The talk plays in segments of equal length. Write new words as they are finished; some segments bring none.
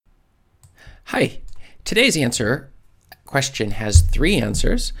Hi. Today's question has three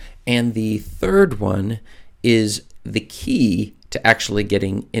answers, and the third one is the key to actually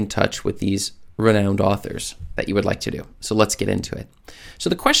getting in touch with these renowned authors that you would like to do. So let's get into it. So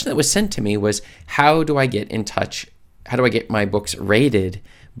the question that was sent to me was, how do I get in touch? How do I get my books rated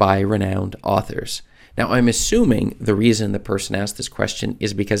by renowned authors? Now, I'm assuming the reason the person asked this question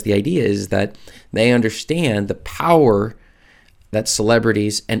is because the idea is that they understand the power that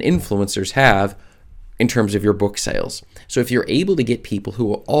celebrities and influencers have in terms of your book sales. So if you're able to get people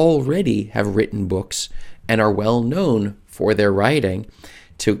who already have written books and are well known for their writing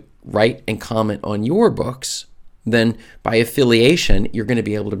to write and comment on your books, then by affiliation, you're going to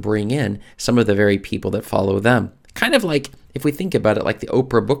be able to bring in some of the very people that follow them. Kind of like, if we think about it, like the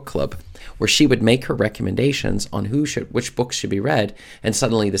Oprah Book Club, where she would make her recommendations on which books should be read, and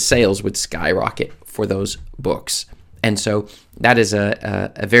suddenly the sales would skyrocket for those books. And so that is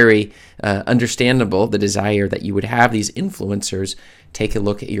a very understandable, the desire that you would have these influencers take a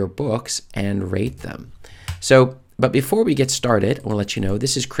look at your books and rate them. But before we get started, I want to let you know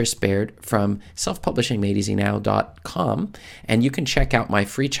this is Chris Baird from selfpublishingmadeeasynow.com, and you can check out my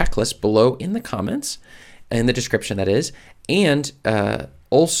free checklist below in the comments, in the description that is, and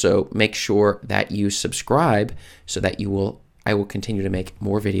also make sure that you subscribe so that I will continue to make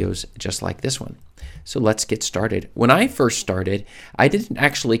more videos just like this one. So let's get started. When I first started, I didn't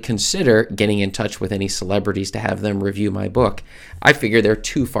actually consider getting in touch with any celebrities to have them review my book. I figure they're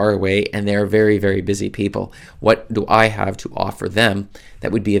too far away and they're very, very busy people. What do I have to offer them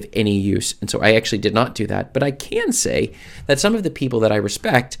that would be of any use? And so I actually did not do that. But I can say that some of the people that I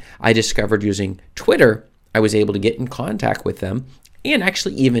respect, I discovered using Twitter. I was able to get in contact with them and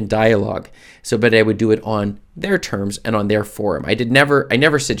actually even dialogue. But I would do it on their terms and on their forum. I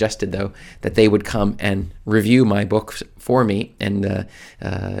never suggested, though, that they would come and review my books for me and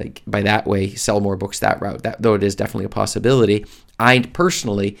by that way sell more books that route. Though it is definitely a possibility, I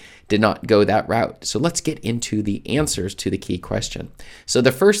personally did not go that route. So let's get into the answers to the key question. So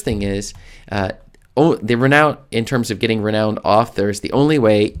the first thing is, in terms of getting renowned authors, the only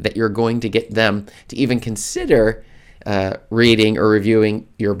way that you're going to get them to even consider reading or reviewing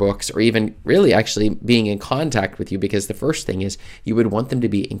your books, or even really actually being in contact with you, because the first thing is you would want them to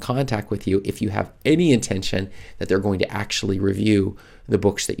be in contact with you if you have any intention that they're going to actually review the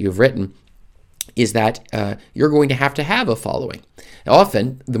books that you've written, is that you're going to have a following.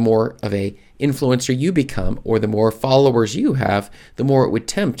 Often, the more of a influencer you become, or the more followers you have, the more it would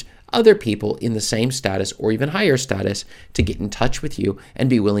tempt other people in the same status or even higher status to get in touch with you and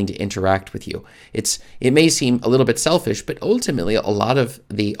be willing to interact with you. It may seem a little bit selfish, but ultimately a lot of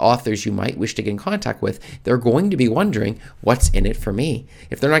the authors you might wish to get in contact with, they're going to be wondering, what's in it for me?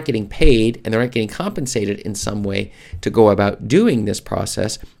 If they're not getting paid and they're not getting compensated in some way to go about doing this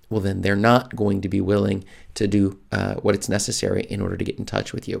process, well, then they're not going to be willing to do what it's necessary in order to get in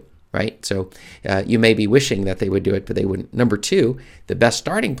touch with you. Right? So you may be wishing that they would do it, but they wouldn't. Number two, the best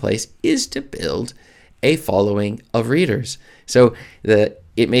starting place is to build a following of readers. So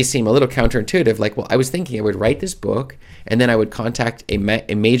it may seem a little counterintuitive, like, well, I was thinking I would write this book and then I would contact a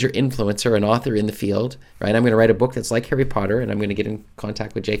major influencer, an author in the field, right? I'm going to write a book that's like Harry Potter, and I'm going to get in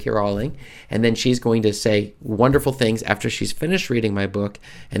contact with J.K. Rowling, and then she's going to say wonderful things after she's finished reading my book,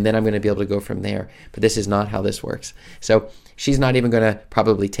 and then I'm going to be able to go from there. But this is not how this works. So she's not even going to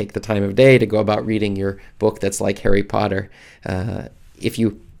probably take the time of day to go about reading your book that's like Harry Potter. If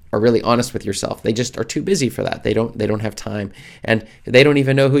you are really honest with yourself, they just are too busy for that. They don't have time, and they don't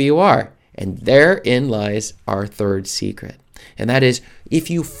even know who you are. And therein lies our third secret. And that is, if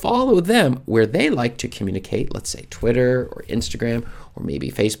you follow them where they like to communicate, let's say Twitter or Instagram or maybe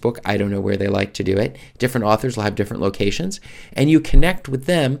Facebook, I don't know where they like to do it. Different authors will have different locations, and you connect with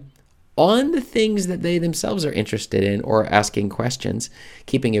them on the things that they themselves are interested in, or asking questions,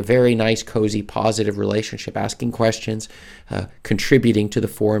 keeping a very nice, cozy, positive relationship, asking questions, contributing to the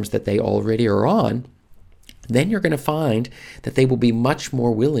forums that they already are on, then you're going to find that they will be much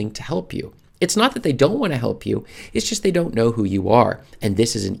more willing to help you. It's not that they don't want to help you, it's just they don't know who you are. And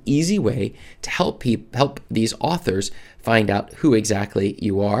this is an easy way to help these authors find out who exactly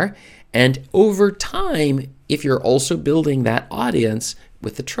you are. And over time, if you're also building that audience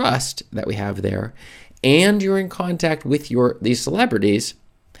with the trust that we have there, and you're in contact with these celebrities,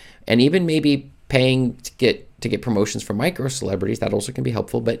 and even maybe paying to get promotions from micro celebrities, that also can be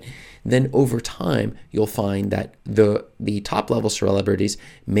helpful. But then over time, you'll find that the top level celebrities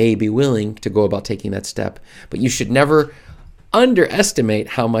may be willing to go about taking that step. But you should never underestimate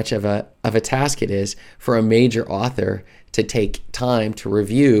how much of a task it is for a major author to take time to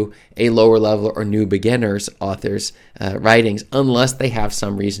review a lower level or new beginners author's writings unless they have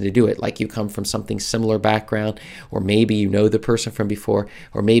some reason to do it, like you come from something similar background, or maybe you know the person from before,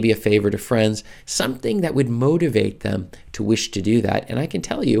 or maybe a favorite of friends, something that would motivate them to wish to do that. And I can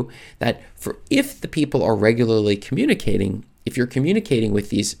tell you that if the people are regularly communicating, if you're communicating with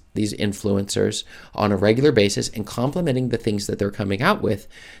these influencers on a regular basis and complimenting the things that they're coming out with,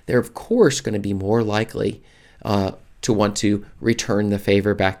 they're of course going to be more likely to want to return the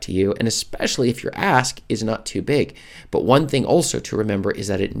favor back to you, and especially if your ask is not too big. But one thing also to remember is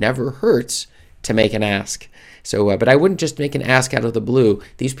that it never hurts to make an ask. So, but I wouldn't just make an ask out of the blue.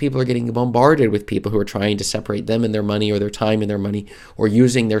 These people are getting bombarded with people who are trying to separate them and their money, or their time and their money, or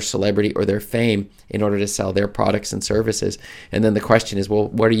using their celebrity or their fame in order to sell their products and services. And then the question is, well,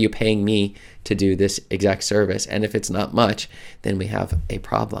 what are you paying me to do this exact service? And if it's not much, then we have a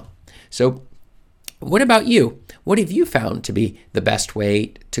problem. So what about you? What have you found to be the best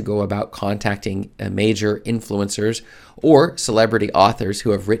way to go about contacting major influencers or celebrity authors who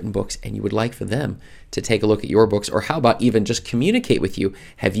have written books and you would like for them to take a look at your books? Or how about even just communicate with you?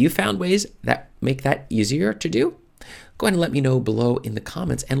 Have you found ways that make that easier to do? Go ahead and let me know below in the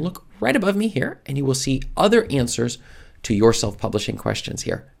comments, and look right above me here and you will see other answers to your self-publishing questions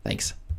here. Thanks.